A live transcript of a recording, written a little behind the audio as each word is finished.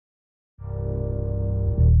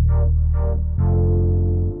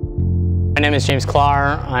name is James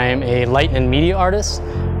Clar. I'm a light and media artist.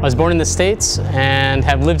 I was born in the States and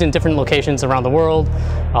have lived in different locations around the world.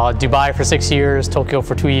 Dubai for 6 years, Tokyo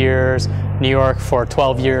for 2 years, New York for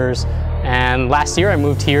 12 years, and last year I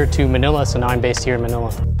moved here to Manila, so now I'm based here in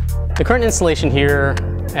Manila. The current installation here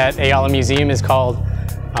at Ayala Museum is called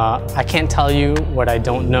I Can't Tell You What I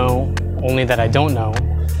Don't Know, Only That I Don't Know.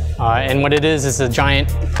 And what it is a giant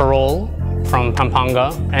parol from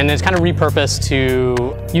Pampanga, and it's kind of repurposed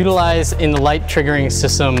to utilize in the light triggering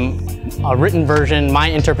system a written version, my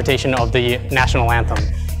interpretation of the national anthem.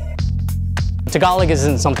 Tagalog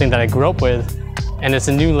isn't something that I grew up with, and it's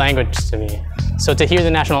a new language to me. So to hear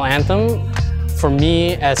the national anthem, for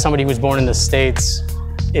me as somebody who's born in the States,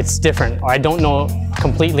 it's different, or I don't know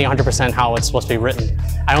completely 100% how it's supposed to be written.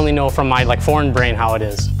 I only know from my foreign brain how it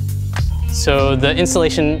is. So the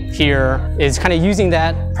installation here is kind of using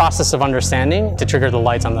that process of understanding to trigger the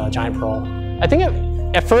lights on the giant parol. I think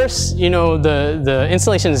at first, the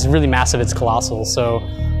installation is really massive, it's colossal, so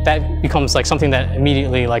that becomes something that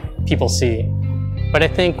immediately people see. But I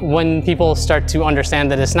think when people start to understand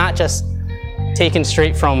that it's not just taken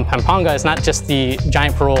straight from Pampanga, it's not just the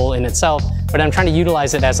giant parol in itself, but I'm trying to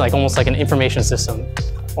utilize it as almost like an information system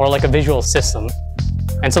or like a visual system.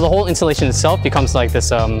 And so the whole installation itself becomes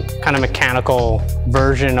this kind of mechanical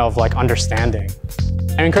version of understanding.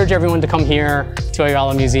 I encourage everyone to come here to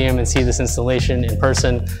Ayala Museum and see this installation in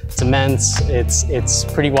person. It's immense, it's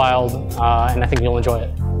pretty wild, and I think you'll enjoy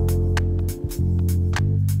it.